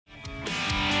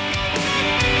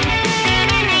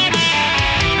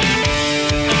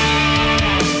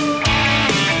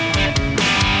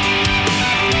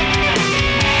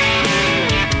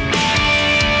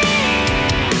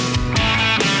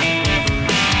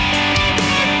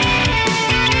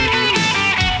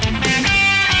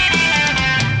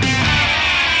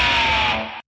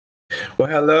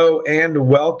hello, and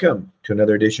welcome to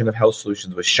another edition of Health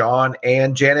Solutions with Shawn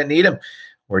and Janet Needham,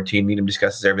 where Team Needham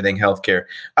discusses everything healthcare.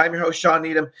 I'm your host, Shawn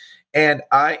Needham, and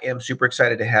I am super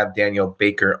excited to have Danielle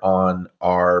Baker on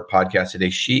our podcast today.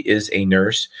 She is a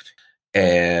nurse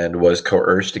and was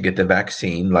coerced to get the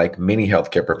vaccine, like many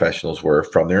healthcare professionals were,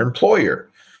 from their employer.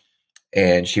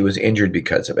 And she was injured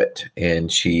because of it. And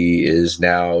she is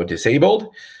now disabled,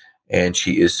 and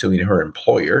she is suing her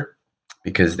employer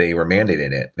because they were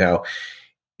mandating it. Now,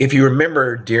 if you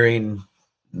remember during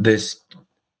this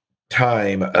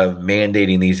time of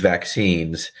mandating these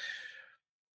vaccines,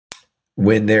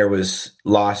 when there was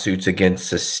lawsuits against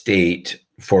the state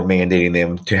for mandating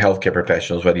them to healthcare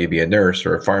professionals, whether you be a nurse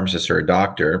or a pharmacist or a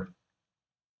doctor,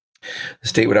 the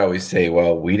state would always say,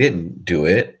 well, we didn't do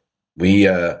it.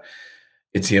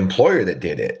 It's the employer that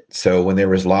did it. So when there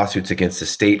was lawsuits against the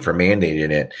state for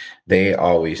mandating it, they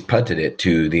always punted it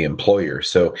to the employer.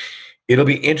 So it'll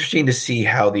be interesting to see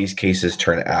how these cases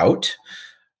turn out.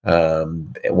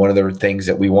 One of the things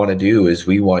that we want to do is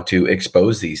we want to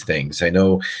expose these things. I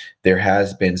know there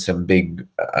has been some big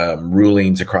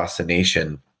rulings across the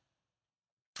nation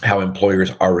how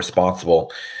employers are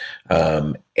responsible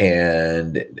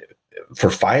and for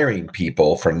firing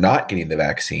people for not getting the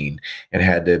vaccine and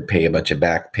had to pay a bunch of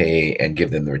back pay and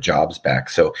give them their jobs back.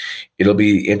 So it'll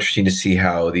be interesting to see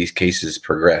how these cases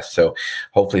progress. So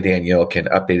hopefully Danielle can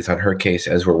update us on her case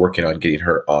as we're working on getting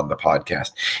her on the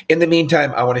podcast. In the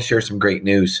meantime, I want to share some great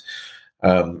news.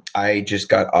 I just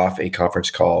got off a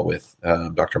conference call with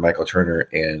Dr. Michael Turner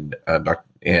and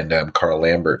Carl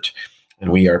Lambert, and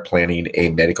we are planning a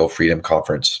medical freedom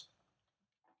conference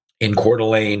in Coeur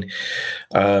d'Alene,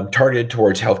 targeted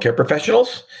towards healthcare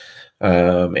professionals.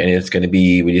 And it's going to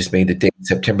be, we just made the date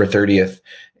September 30th,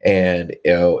 and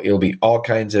it'll be all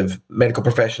kinds of medical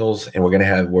professionals. And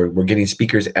we're getting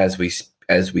speakers as we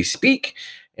speak,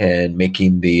 and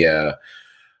making we're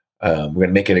going to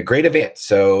make it a great event.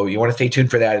 So you want to stay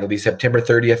tuned for that. It'll be September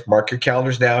 30th. Mark your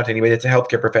calendars now. To anybody that's a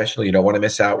healthcare professional, you don't want to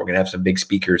miss out. We're going to have some big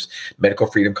speakers, Medical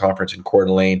Freedom Conference in Coeur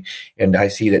d'Alene. And I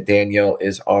see that Danielle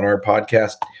is on our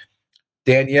podcast.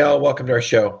 Danielle, welcome to our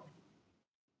show.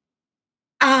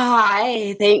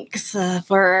 Hi, thanks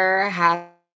for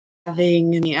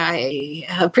having me. I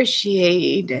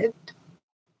appreciate it.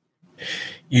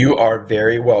 You are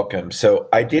very welcome. So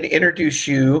I did introduce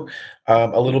you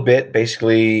a little bit.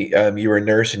 Basically, you were a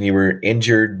nurse and you were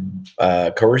injured,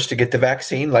 coerced to get the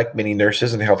vaccine, like many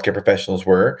nurses and healthcare professionals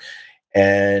were.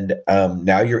 And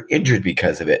now you're injured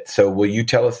because of it. So will you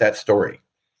tell us that story?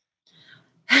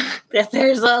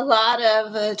 There's a lot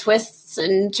of twists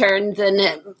and turns in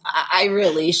it. I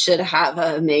really should have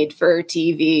a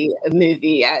made-for-TV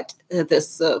movie at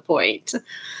this point.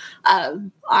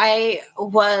 I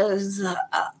was a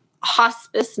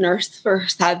hospice nurse for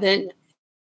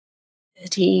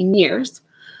 17 years,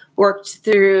 worked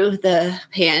through the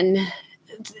pandemic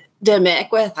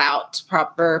without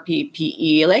proper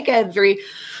PPE like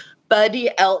everybody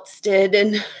else did,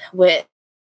 and witnessed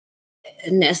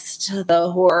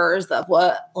the horrors of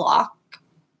what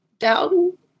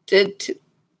lockdown did to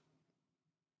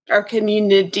our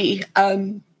community.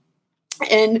 In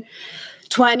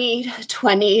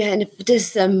 2020, in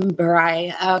December,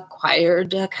 I acquired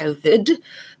COVID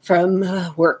from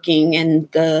working in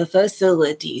the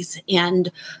facilities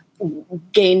and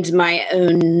gained my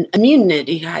own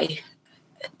immunity. I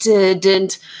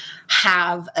didn't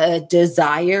have a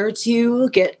desire to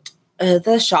get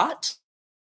the shot.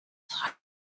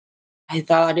 I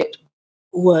thought it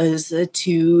was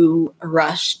too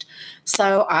rushed,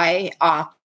 so I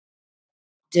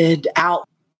opted out.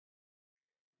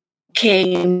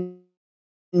 Came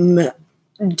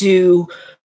due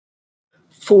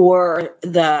for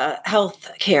the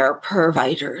healthcare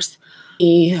providers.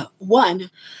 One,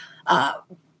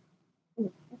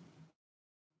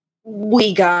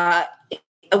 we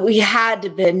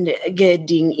had been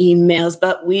getting emails,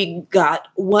 but we got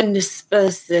one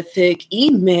specific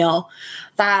email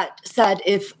that said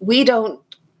if we don't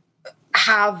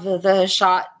have the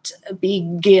shot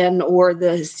begin or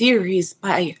the series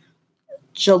by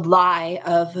July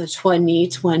of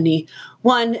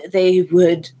 2021, they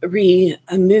would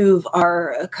remove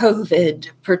our COVID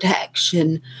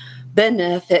protection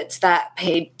benefits that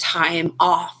paid time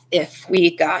off if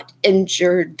we got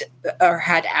injured or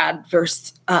had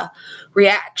adverse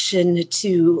reaction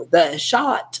to the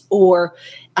shot, or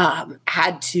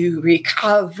had to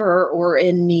recover, or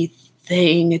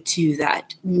anything to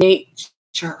that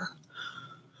nature.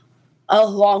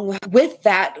 Along with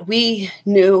that, we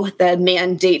knew the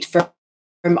mandate from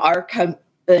our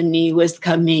company was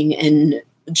coming in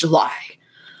July.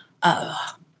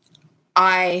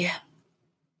 I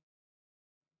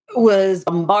was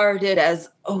bombarded as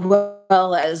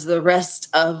well as the rest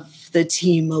of the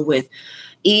team with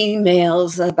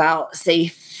emails about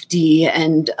safety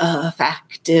and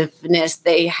effectiveness.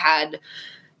 They had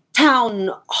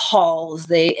town halls.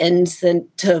 They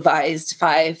incentivized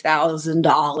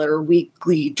 $5,000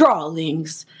 weekly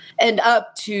drawings and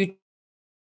up to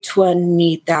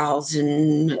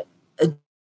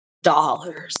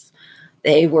 $20,000.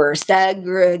 They were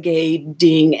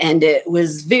segregating, and it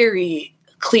was very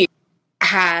clear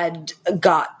had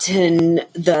gotten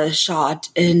the shot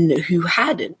and who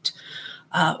hadn't.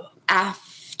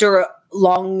 After a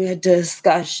long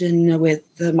discussion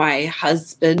with my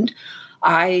husband,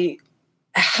 I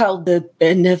held the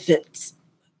benefits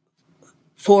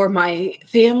for my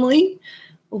family.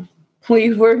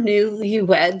 We were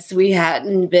newlyweds. We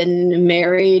hadn't been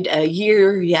married a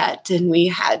year yet, and we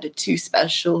had 2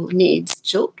 special needs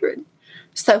children.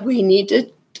 So we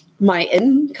needed my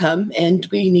income and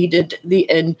we needed the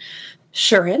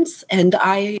insurance. And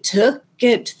I took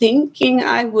it thinking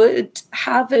I would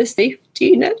have a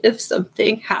safety net if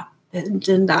something happened,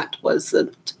 and that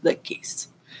wasn't the case.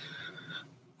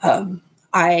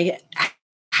 I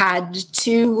had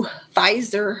 2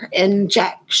 Pfizer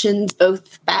injections,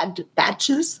 both bad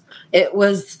batches. It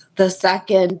was the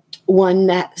second one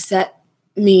that set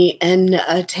me in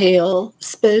a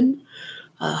tailspin.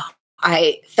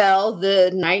 I fell the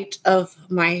night of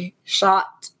my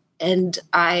shot, and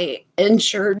I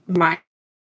injured my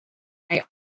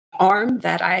arm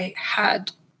that I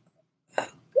had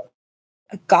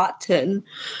gotten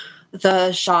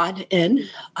the shot in.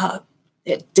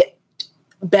 It did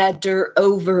better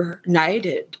overnight.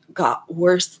 It got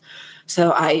worse.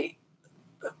 So I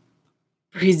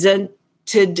presented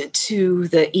to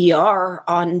the ER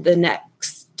on the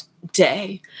next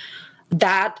day.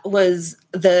 That was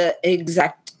the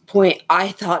exact point I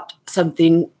thought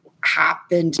something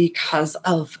happened because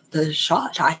of the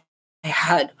shot. I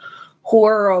had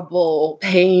horrible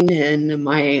pain in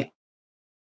my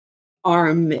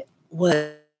arm. It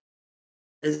was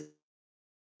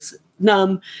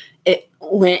numb. It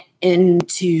went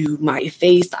into my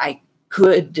face. I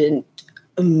couldn't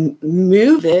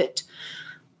move it,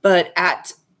 but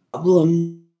at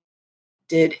problem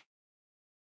did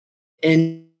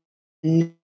in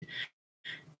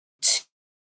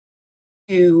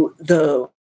to the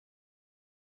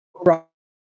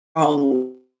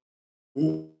wrong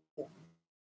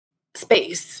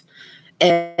space,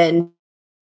 and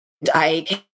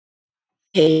I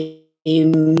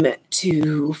came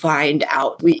to find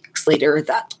out weeks later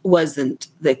that wasn't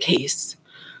the case.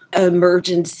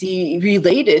 Emergency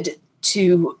related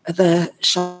to the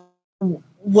shot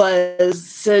was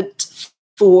sent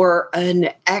for an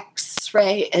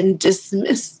X-ray and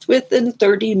dismissed within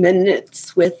 30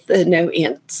 minutes with no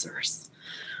answers.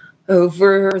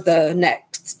 Over the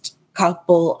next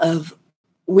couple of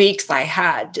weeks, I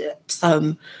had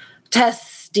some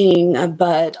testing,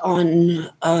 but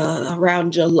on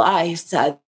around July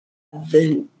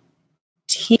 17th,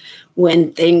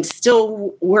 when things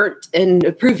still weren't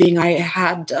improving, I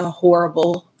had a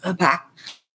horrible back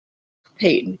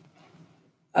pain.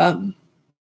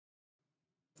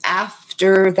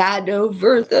 After that,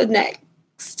 over the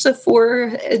next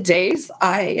 4 days,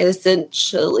 I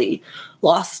essentially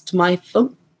lost my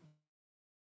functions.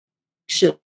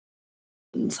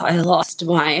 I lost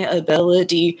my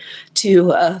ability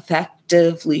to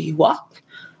effectively walk.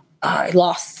 I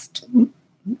lost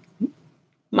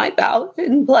my bowel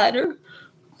and bladder,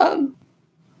 and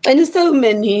so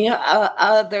many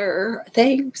other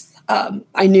things.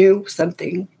 I knew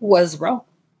something was wrong.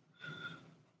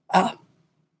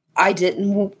 I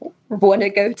didn't want to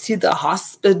go to the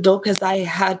hospital because I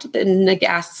had been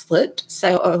gaslit.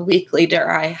 So a week later,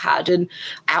 I had an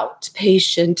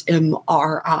outpatient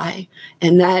MRI,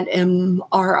 and that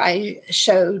MRI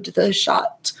showed the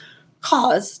shot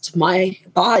caused my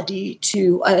body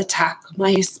to attack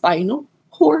my spinal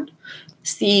cord,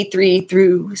 C3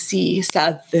 through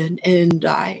C7, and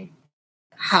I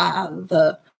have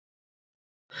a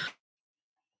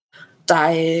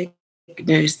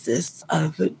diagnosis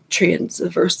of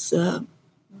transverse.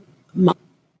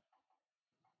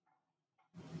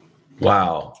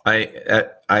 Wow, I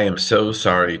am so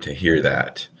sorry to hear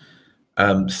that.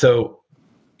 So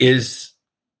is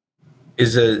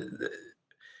a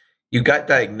you got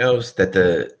diagnosed that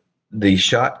the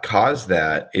shot caused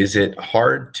that? Is it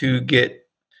hard to get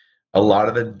a lot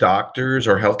of the doctors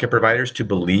or healthcare providers to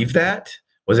believe that?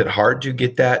 Was it hard to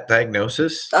get that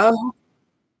diagnosis?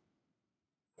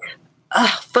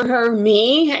 For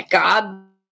me, God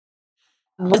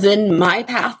was in my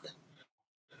path.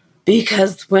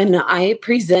 because when I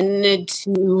presented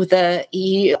to the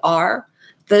ER,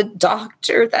 the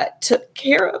doctor that took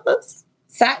care of us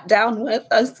sat down with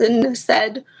us and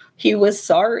said he was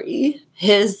sorry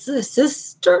his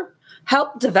sister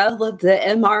helped develop the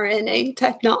mRNA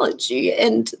technology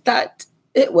and that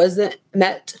it wasn't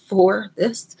meant for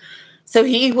this. So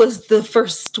he was the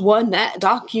first one that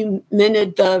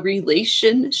documented the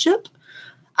relationship.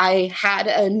 I had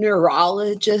a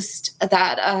neurologist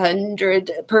that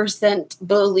 100%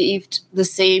 believed the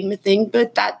same thing,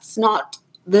 but that's not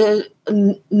the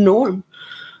norm.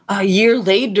 A year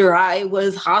later, I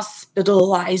was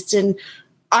hospitalized and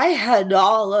I had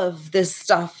all of this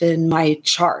stuff in my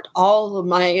chart, all of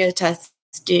my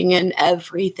testing and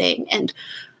everything. And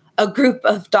a group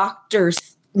of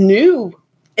doctors knew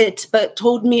it, but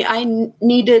told me I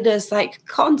needed a psych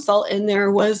consult and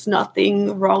there was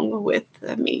nothing wrong with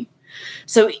me.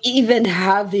 So even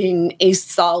having a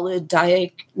solid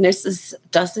diagnosis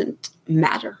doesn't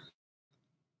matter.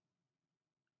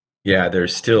 Yeah,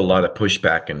 there's still a lot of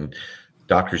pushback, and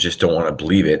doctors just don't want to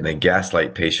believe it, and they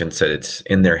gaslight patients that it's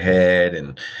in their head,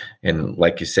 and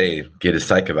like you say, get a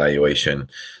psych evaluation.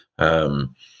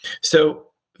 So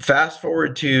fast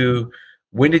forward to,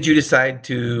 when did you decide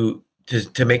to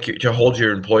hold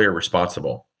your employer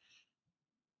responsible?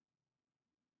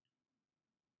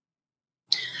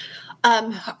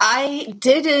 I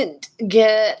didn't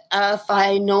get a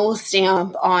final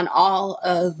stamp on all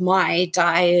of my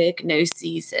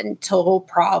diagnoses until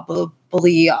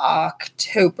probably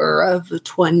October of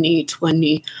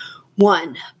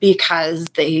 2021 because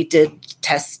they did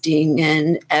testing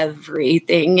and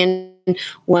everything and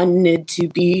wanted to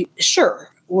be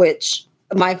sure, which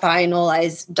my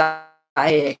finalized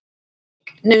diagnosis.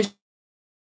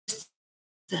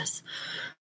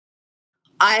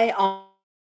 I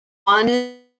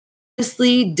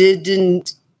honestly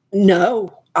didn't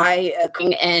know. I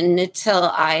until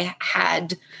I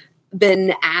had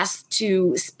been asked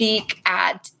to speak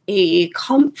at a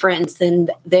conference,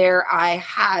 and there I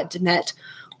had met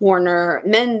Warner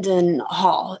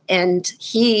Mendenhall, and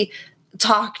he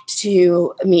talked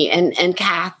to me and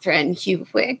Catherine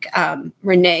Hewick,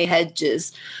 Renee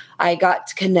Hedges. I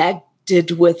got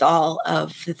connected with all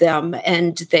of them,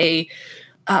 and they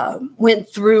went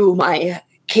through my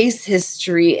case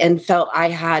history and felt I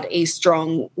had a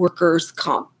strong workers'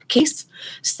 comp case.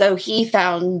 So he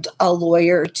found a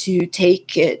lawyer to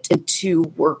take it into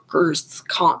workers'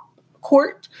 comp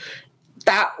court.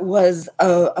 That was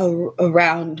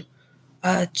around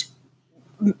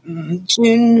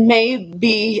June,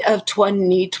 maybe, of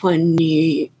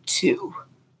 2022.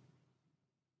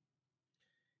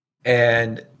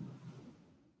 And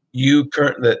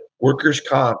the workers'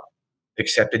 comp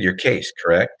accepted your case,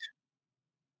 correct?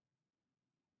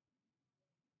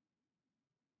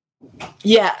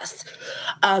 Yes.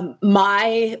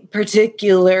 My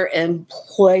particular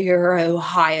employer,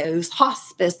 Ohio's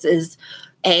Hospice, is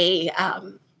a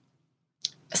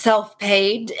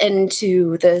self-paid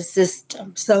into the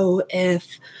system. So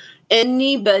if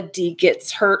anybody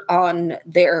gets hurt on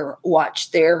their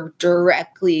watch, they're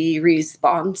directly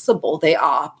responsible. They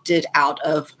opted out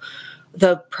of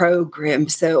the program.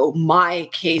 So my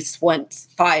case, once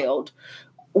filed,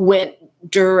 went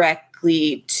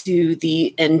directly to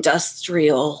the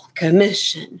Industrial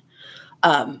Commission.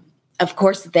 Of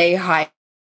course, they hired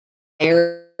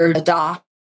a doctor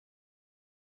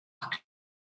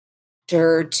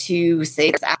to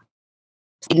say there's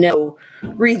no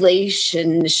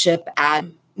relationship, at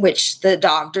which the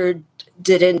doctor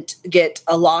didn't get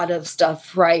a lot of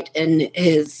stuff right in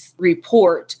his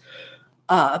report.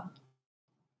 But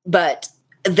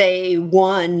they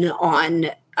won on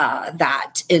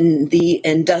that in the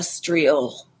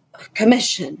Industrial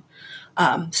Commission.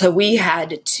 So we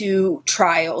had 2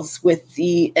 trials with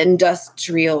the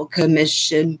Industrial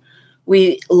Commission.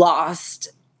 We lost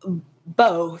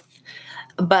both,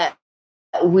 but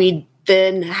we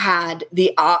then had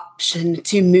the option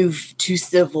to move to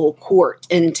civil court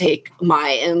and take my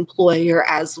employer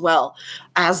as well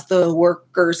as the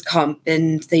workers'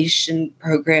 compensation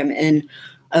program in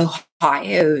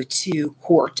Ohio to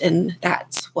court. And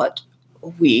that's what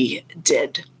we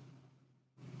did.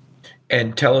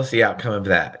 And tell us the outcome of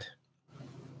that.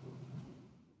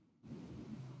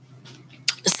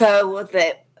 So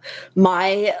that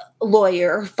my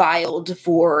lawyer filed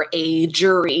for a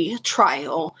jury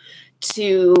trial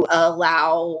to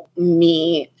allow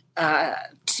me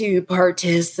to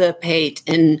participate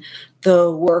in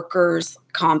the workers'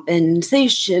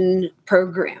 compensation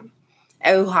program.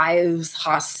 Ohio's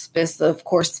Hospice, of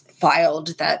course,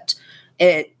 filed that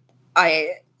I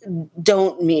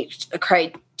don't meet a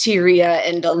criteria criteria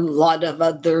and a lot of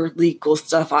other legal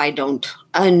stuff I don't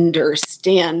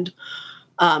understand.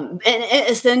 And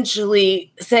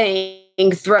essentially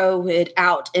saying throw it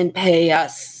out and pay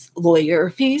us lawyer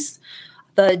fees.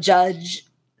 The judge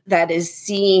that is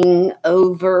seeing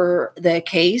over the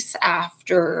case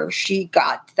after she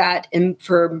got that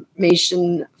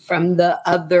information from the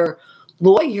other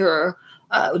lawyer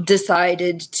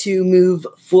decided to move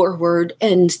forward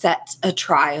and set a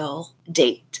trial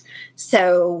date.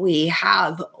 So we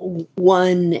have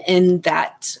one in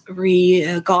that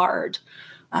regard.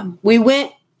 We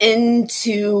went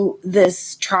into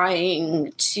this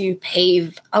trying to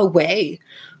pave a way.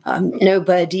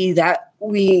 Nobody that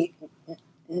we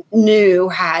knew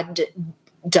had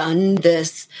done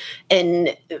this,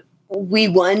 and we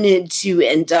wanted to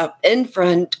end up in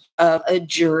front of a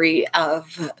jury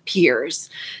of peers.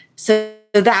 So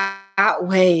that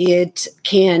way it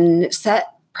can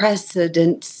set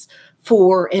precedents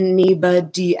for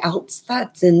anybody else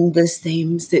that's in the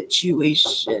same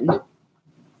situation.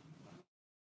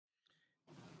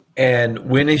 And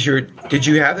did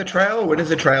you have the trial? When is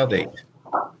the trial date?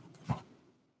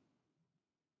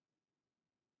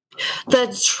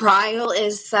 The trial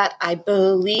is set, I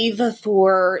believe,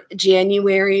 for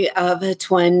January of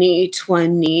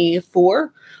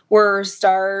 2024. We're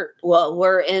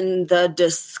in the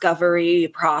discovery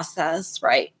process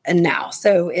right now,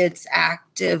 so it's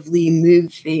actively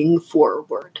moving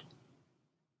forward.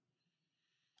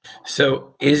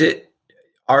 So did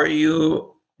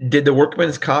the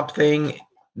workman's comp thing,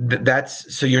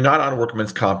 so you're not on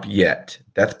workman's comp yet.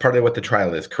 That's part of what the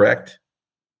trial is, correct?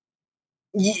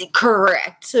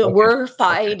 Correct. So Okay. we're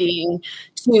fighting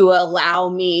to allow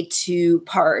me to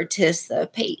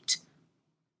participate.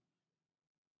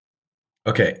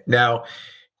 Okay. Now,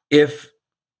 if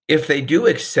they do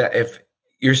accept, if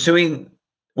you're suing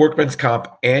workman's comp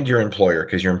and your employer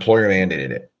because your employer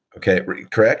mandated it, okay,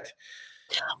 correct?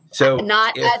 So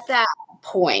not at that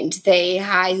point. They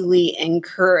highly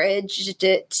encouraged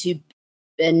it to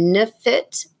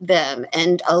benefit them,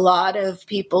 and a lot of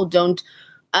people don't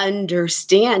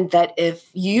understand that if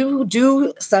you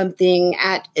do something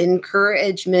at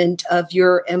encouragement of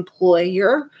your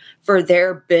employer for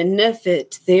their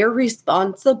benefit, they're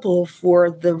responsible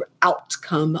for the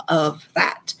outcome of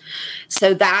that.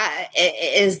 So that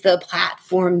is the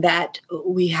platform that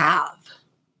we have.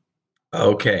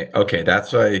 Okay.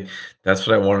 That's what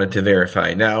I wanted to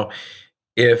verify. Now,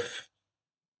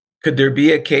 could there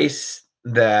be a case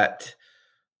that,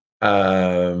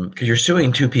 because you're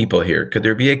suing two people here, could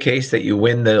there be a case that you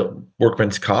win the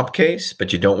workman's comp case,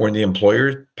 but you don't win the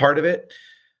employer part of it?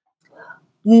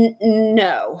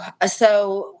 No.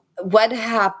 So what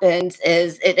happens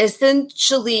is it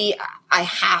essentially, I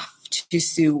have to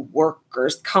sue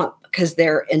workers' comp because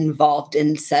they're involved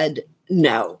and said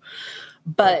no.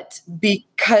 But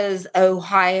because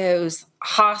Ohio's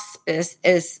hospice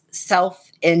is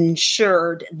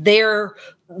self-insured, they're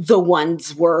the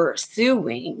ones we're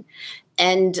suing.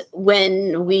 And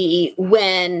when we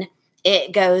win,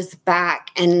 it goes back,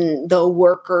 and the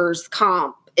workers'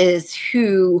 comp is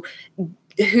who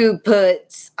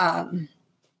puts the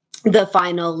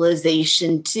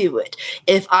finalization to it.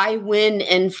 If I win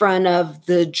in front of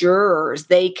the jurors,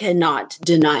 they cannot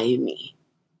deny me.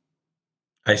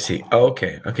 I see.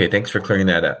 Okay. Thanks for clearing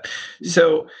that up.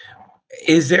 So,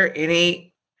 is there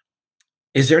any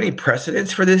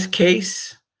precedence for this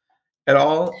case at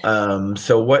all?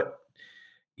 So what,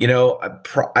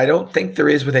 I don't think there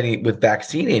is with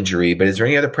vaccine injury, but is there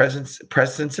any other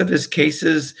precedence of this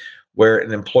cases where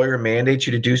an employer mandates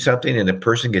you to do something and the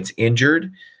person gets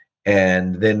injured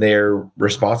and then they're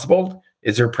responsible?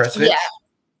 Is there precedence? Yeah.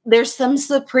 There's some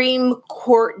Supreme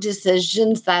Court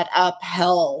decisions that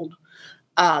upheld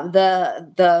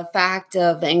the fact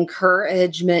of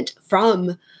encouragement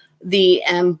from the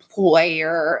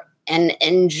employer and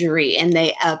injury, and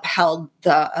they upheld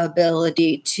the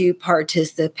ability to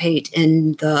participate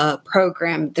in the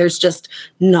program. There's just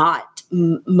not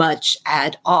much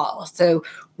at all. So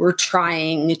we're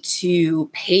trying to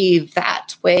pave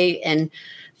that way and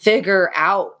figure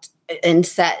out and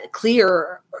set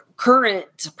clear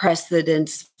current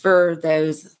precedents for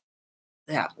those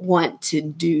that want to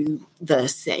do the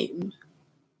same.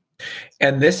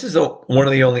 And this is one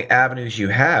of the only avenues you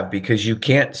have, because you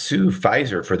can't sue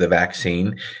Pfizer for the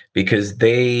vaccine because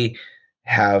they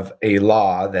have a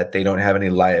law that they don't have any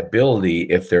liability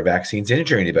if their vaccines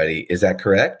injure anybody. Is that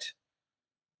correct?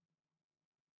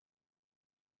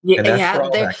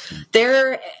 Yeah,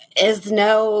 there is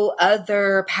no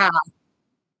other path.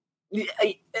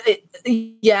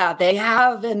 Yeah, they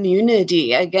have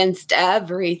immunity against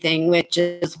everything, which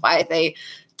is why they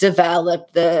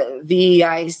developed the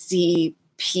VICP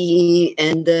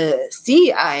and the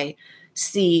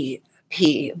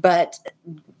CICP, but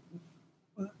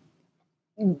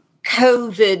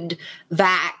COVID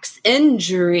vax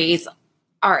injuries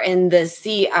are in the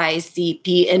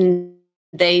CICP, and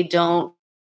they don't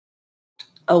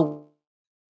award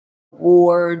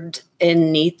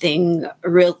anything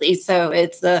really. So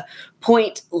it's a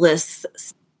pointless.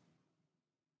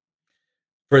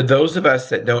 For those of us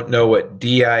that don't know what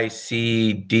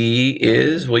DICD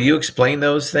is, will you explain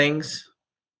those things?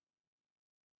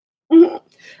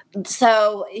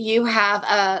 So you have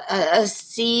a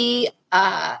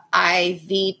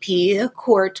CIVP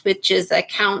court, which is a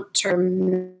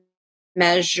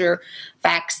countermeasure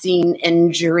vaccine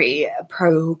injury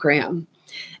program.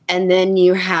 And then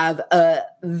you have a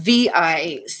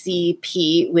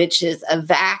VICP, which is a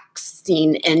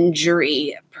vaccine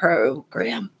injury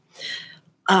program.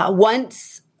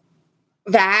 Once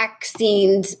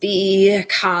vaccines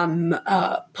become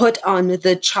put on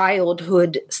the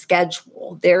childhood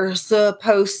schedule, they're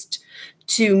supposed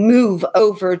to move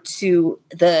over to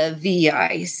the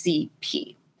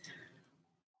VICP.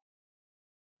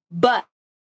 But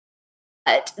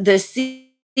the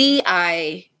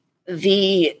CIVP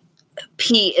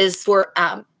is for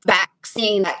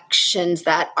vaccine actions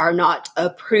that are not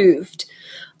approved,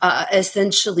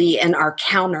 essentially, and are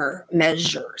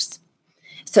countermeasures.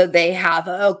 So they have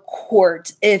a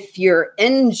court, if you're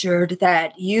injured,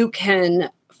 that you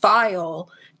can file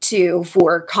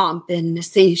for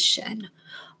compensation.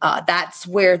 That's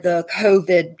where the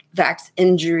COVID vax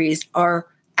injuries are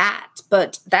at.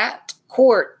 But that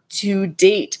court to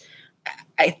date,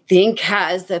 I think,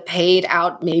 has paid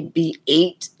out maybe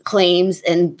 8 claims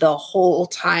in the whole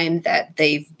time that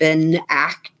they've been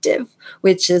active,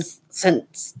 which is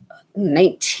since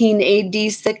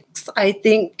 1986, I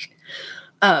think.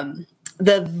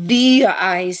 The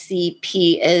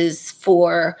VICP is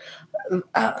for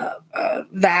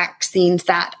vaccines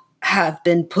that have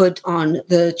been put on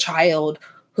the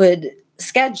childhood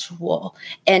schedule.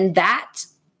 And that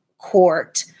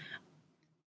court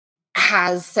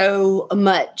has so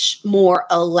much more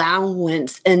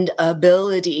allowance and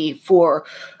ability for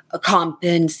a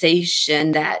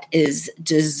compensation that is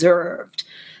deserved.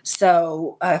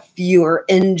 So if you're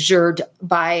injured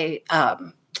by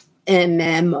the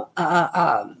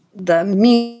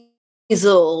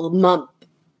measles mump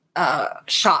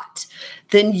shot,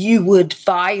 then you would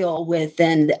file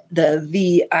within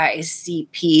the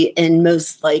VICP, and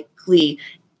most likely,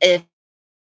 if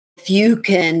you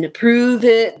can prove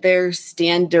it, their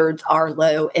standards are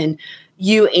low, and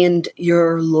you and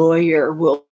your lawyer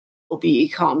will be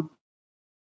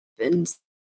compensated.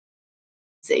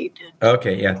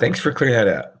 Okay, yeah, thanks for clearing that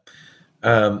up.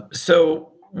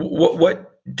 So what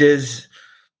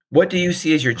do you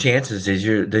see as your chances? Does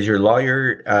your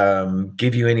lawyer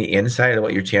give you any insight on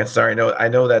what your chances are? I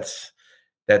know that's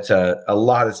a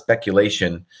lot of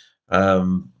speculation,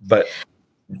 but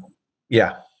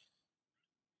yeah.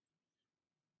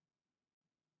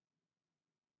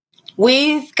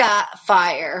 We've got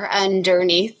fire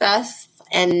underneath us,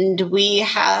 and we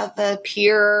have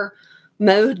pure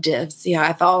motives. Yeah,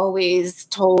 I've always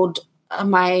told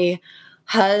my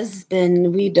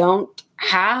husband we don't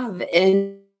have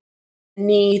anything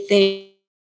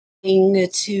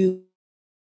to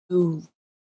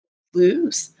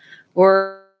lose.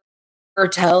 We're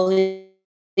telling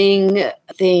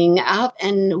thing up,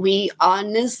 and we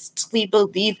honestly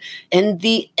believe in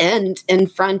the end, in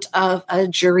front of a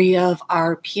jury of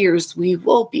our peers, we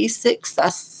will be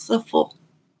successful.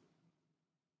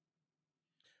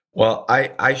 Well,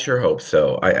 I sure hope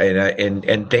so.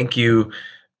 And thank you.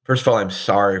 First of all, I'm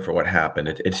sorry for what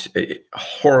happened. It's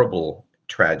horrible,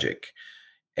 tragic.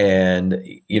 And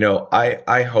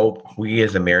I hope we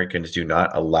as Americans do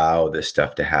not allow this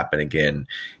stuff to happen again.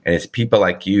 And it's people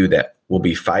like you that will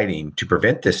be fighting to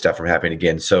prevent this stuff from happening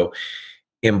again. So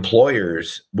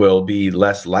employers will be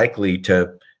less likely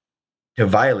to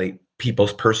violate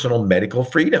people's personal medical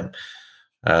freedom.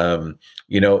 And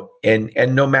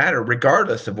no matter,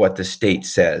 regardless of what the state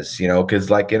says, because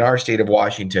like in our state of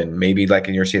Washington, maybe like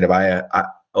in your state of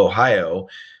Ohio,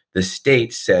 the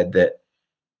state said that,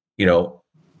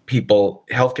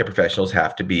 healthcare professionals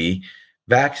have to be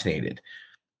vaccinated.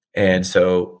 And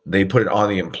so they put it on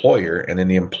the employer, and then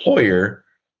the employer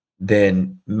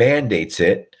then mandates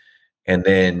it. And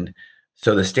then,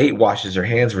 so the state washes their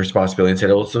hands of responsibility and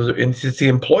said, oh, so it's the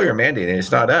employer mandating,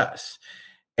 it's not us.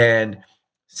 And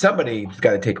somebody's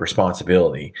got to take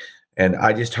responsibility. And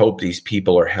I just hope these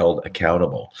people are held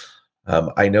accountable.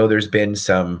 I know there's been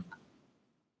some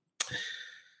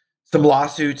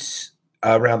lawsuits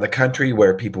around the country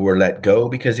where people were let go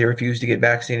because they refused to get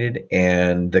vaccinated,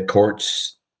 and the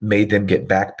courts made them get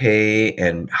back pay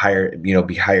and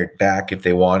be hired back if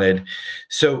they wanted.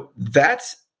 So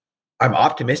I'm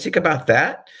optimistic about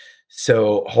that.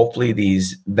 So hopefully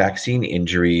these vaccine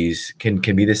injuries can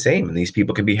be the same, and these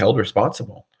people can be held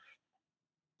responsible.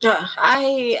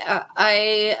 I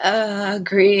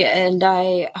agree, and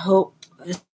I hope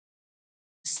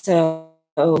so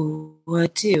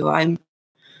too. I'm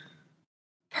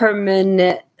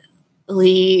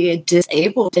permanently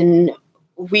disabled, and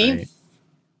we've Right.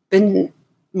 been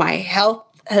my health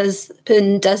has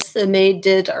been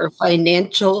decimated, our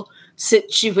financial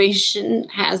situation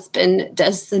has been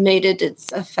decimated.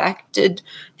 It's affected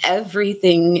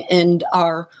everything in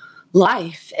our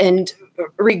life, and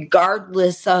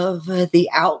regardless of the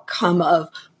outcome of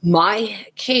my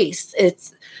case,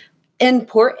 it's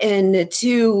important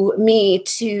to me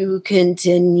to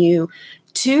continue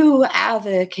to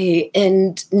advocate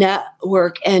and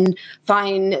network and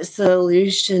find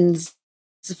solutions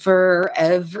for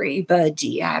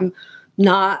everybody. I'm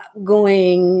not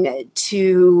going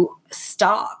to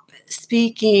stop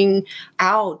speaking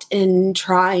out and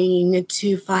trying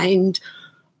to find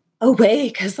a way,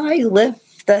 because I live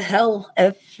the hell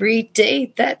every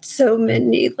day that so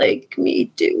many like me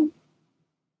do.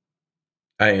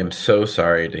 I am so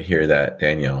sorry to hear that,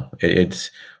 Danielle. It's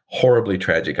horribly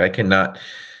tragic. I cannot,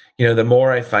 the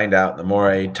more I find out, the more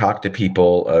I talk to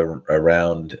people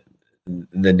around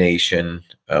the nation,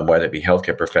 whether it be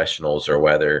healthcare professionals or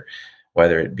whether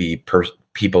it be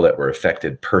people that were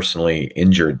affected personally,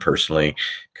 injured personally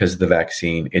because of the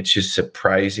vaccine. It's just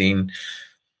surprising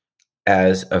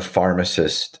as a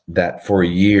pharmacist that for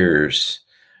years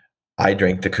I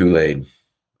drank the Kool-Aid.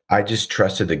 I just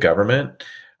trusted the government.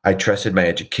 I trusted my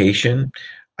education.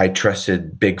 I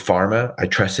trusted big pharma. I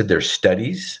trusted their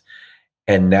studies.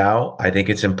 And now I think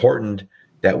it's important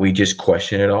that we just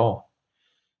question it all.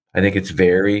 I think it's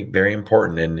very, very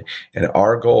important. And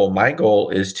my goal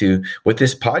is with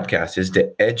this podcast is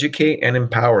to educate and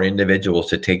empower individuals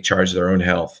to take charge of their own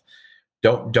health.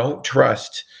 Don't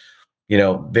trust,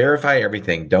 verify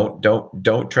everything. Don't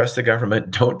trust the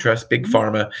government. Don't trust big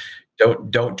pharma.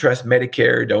 Don't trust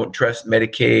Medicare. Don't trust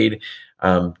Medicaid.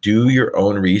 Do your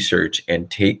own research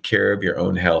and take care of your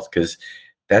own health, because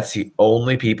that's the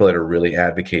only people that are really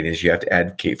advocating. Is you have to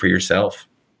advocate for yourself.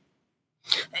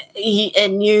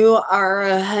 And you are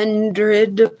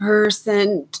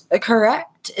 100%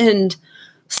 correct. And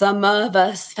some of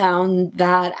us found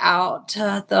that out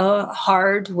the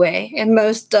hard way, and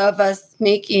most of us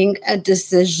making a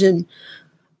decision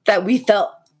that we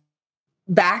felt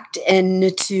backed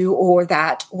into or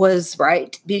that was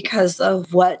right because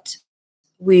of what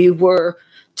we were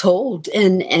told.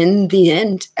 And in the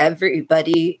end,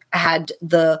 everybody had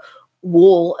the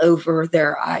wool over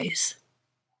their eyes.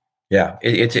 Yeah,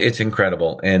 it's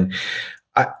incredible, and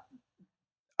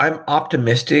I'm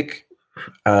optimistic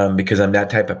because I'm that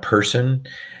type of person.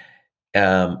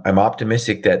 I'm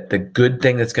optimistic that the good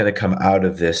thing that's going to come out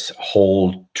of this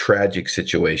whole tragic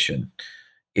situation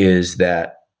is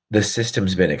that the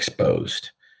system's been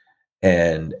exposed,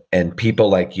 and people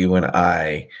like you and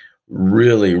I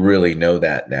really, really know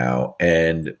that now,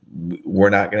 and we're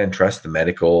not going to trust the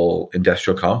medical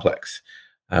industrial complex,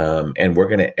 and we're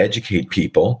going to educate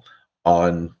people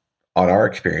on our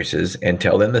experiences and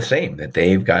tell them the same, that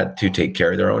they've got to take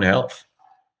care of their own health.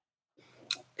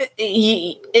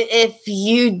 If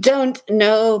you don't,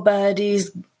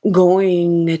 nobody's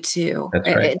going to.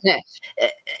 That's right.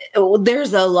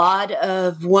 There's a lot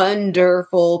of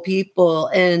wonderful people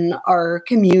in our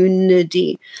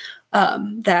community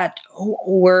that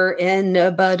we're in,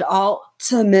 but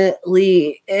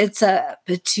ultimately it's up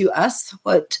to us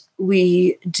what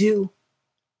we do.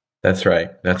 That's right.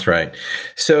 That's right.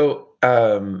 So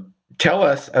tell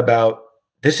us about,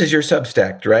 this is your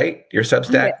Substack, right? Your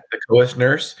Substack, Yeah. The Coast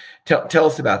Nurse. Tell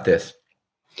us about this.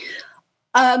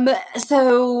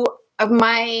 So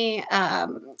my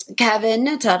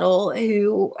Kevin Tuttle,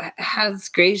 who has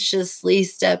graciously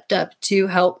stepped up to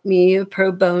help me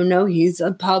pro bono, he's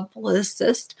a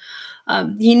publicist.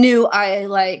 He knew I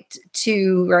liked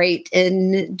to write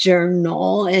in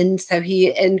journal, and so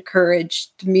he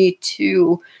encouraged me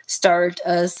to start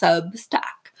a Substack.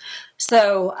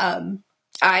 So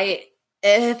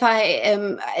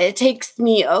it takes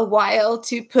me a while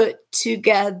to put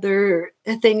together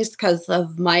things because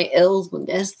of my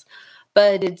illness,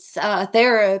 but it's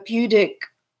therapeutic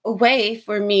a way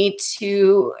for me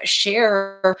to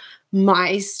share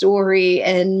my story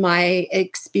and my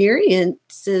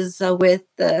experiences with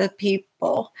the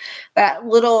people. That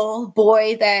little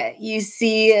boy that you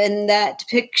see in that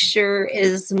picture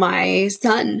is my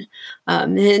son.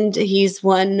 And he's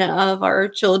one of our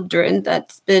children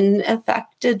that's been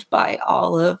affected by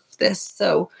all of this.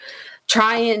 So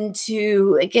trying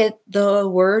to get the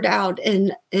word out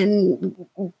and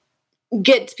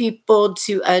get people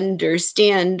to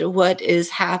understand what is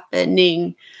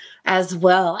happening, as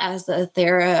well as a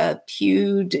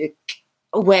therapeutic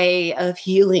way of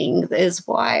healing, is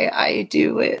why I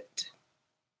do it.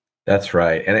 That's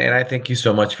right. And I thank you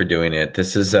so much for doing it.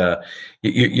 This is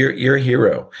you're a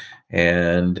hero,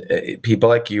 and people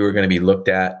like you are going to be looked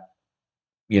at,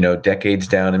 decades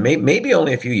down, and maybe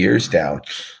only a few years down,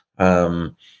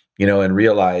 and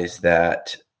realize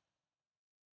that,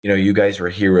 you guys were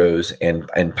heroes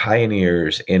and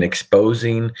pioneers in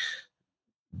exposing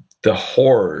the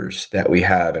horrors that we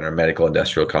have in our medical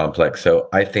industrial complex. So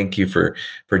I thank you for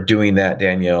doing that,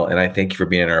 Danielle, and I thank you for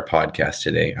being on our podcast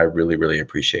today. I really, really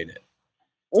appreciate it.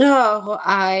 Oh,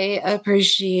 I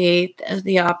appreciate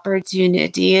the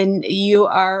opportunity, and you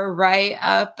are right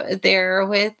up there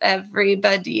with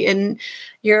everybody, and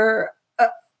you're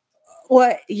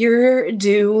what you're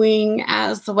doing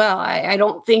as well. I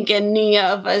don't think any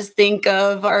of us think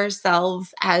of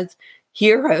ourselves as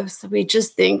heroes. We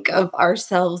just think of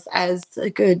ourselves as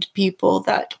good people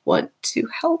that want to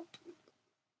help.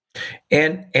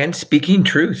 And speaking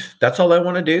truth. That's all I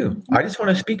want to do. I just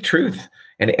want to speak truth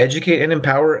and educate and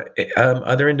empower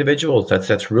other individuals.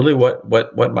 That's really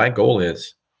what my goal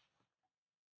is.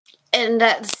 And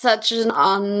that's such an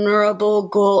honorable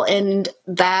goal. And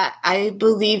that, I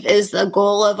believe, is the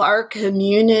goal of our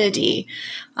community.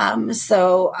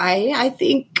 So I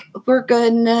think we're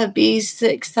going to be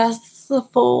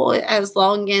successful as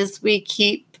long as we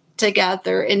keep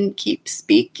together and keep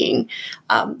speaking.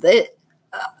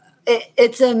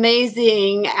 It's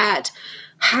amazing at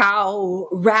how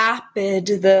rapid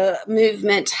the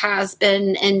movement has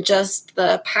been in just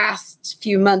the past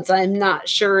few months. I'm not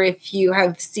sure if you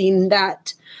have seen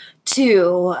that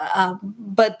too,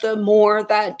 but the more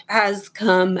that has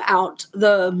come out,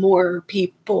 the more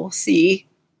people see.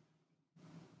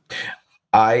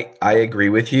 I agree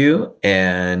with you,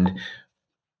 and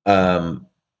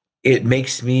it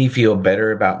makes me feel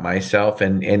better about myself,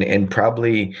 and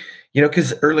probably,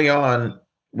 because early on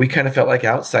we kind of felt like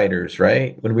outsiders,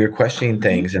 right? When we were questioning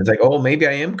things, and it's like, oh, maybe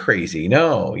I am crazy.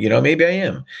 No, maybe I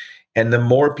am. And the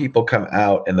more people come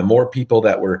out, and the more people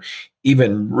that were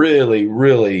even really,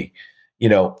 really,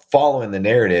 following the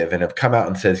narrative and have come out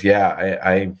and says,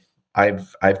 yeah,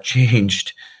 I've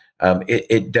changed.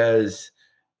 It does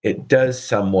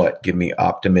somewhat give me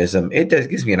optimism.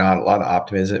 Gives me a lot of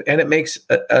optimism, and it makes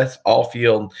us all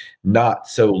feel not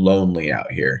so lonely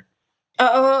out here.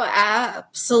 Oh,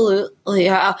 absolutely.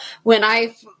 When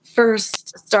I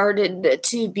first started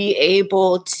to be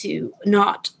able to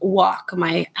not walk,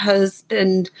 my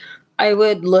husband, I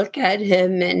would look at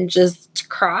him and just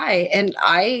cry. And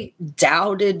I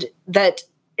doubted that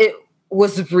it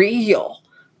was real.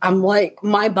 I'm like,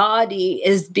 my body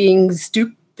is being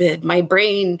stupid. My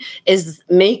brain is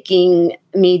making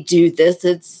me do this.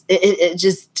 It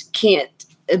just can't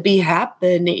be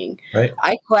happening. Right.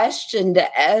 I questioned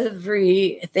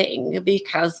everything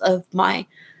because of my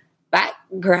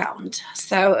background.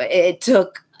 So it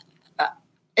took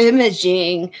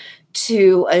imaging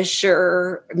to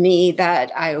assure me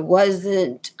that I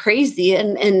wasn't crazy.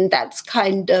 And that's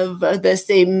kind of the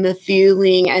same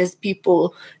feeling as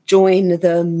people join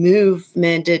the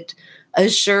movement. It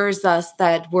assures us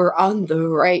that we're on the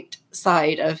right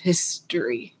side of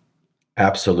history.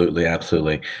 Absolutely.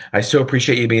 Absolutely. I so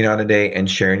appreciate you being on today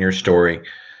and sharing your story.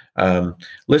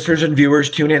 Listeners and viewers,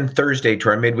 tune in Thursday to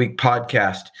our midweek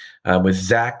podcast with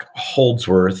Zach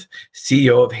Holdsworth,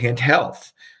 CEO of Hint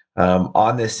Health.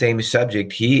 On this same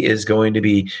subject, he is going to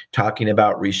be talking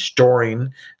about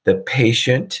restoring the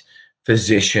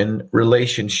patient-physician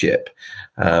relationship.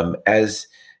 As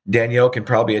Danielle can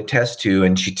probably attest to,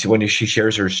 and when she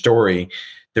shares her story,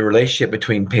 the relationship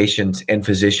between patients and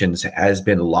physicians has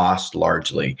been lost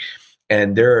largely.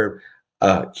 And there are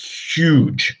a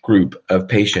huge group of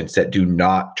patients that do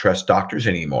not trust doctors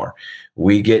anymore.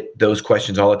 We get those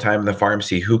questions all the time in the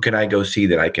pharmacy. Who can I go see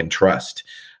that I can trust?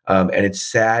 And it's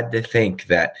sad to think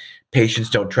that patients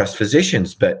don't trust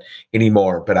physicians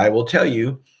anymore. But I will tell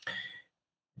you,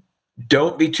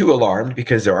 don't be too alarmed,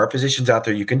 because there are physicians out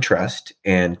there you can trust.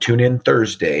 And tune in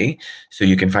Thursday so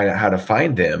you can find out how to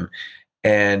find them.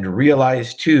 And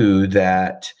realize too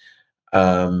that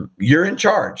You're in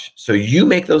charge. So you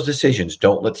make those decisions.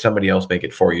 Don't let somebody else make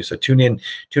it for you. So tune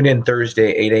in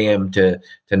Thursday, 8 a.m. to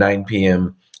 9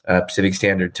 p.m. Pacific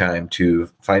Standard Time to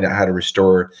find out how to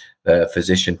restore the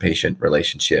physician-patient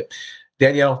relationship.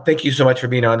 Danielle, thank you so much for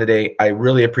being on today. I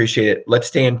really appreciate it. Let's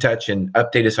stay in touch and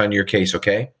update us on your case,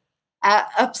 okay?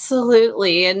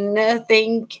 Absolutely. And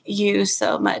thank you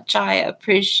so much. I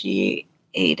appreciate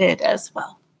it as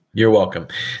well. You're welcome.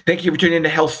 Thank you for tuning in to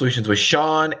Health Solutions with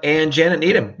Shawn and Janet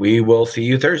Needham. We will see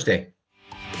you Thursday.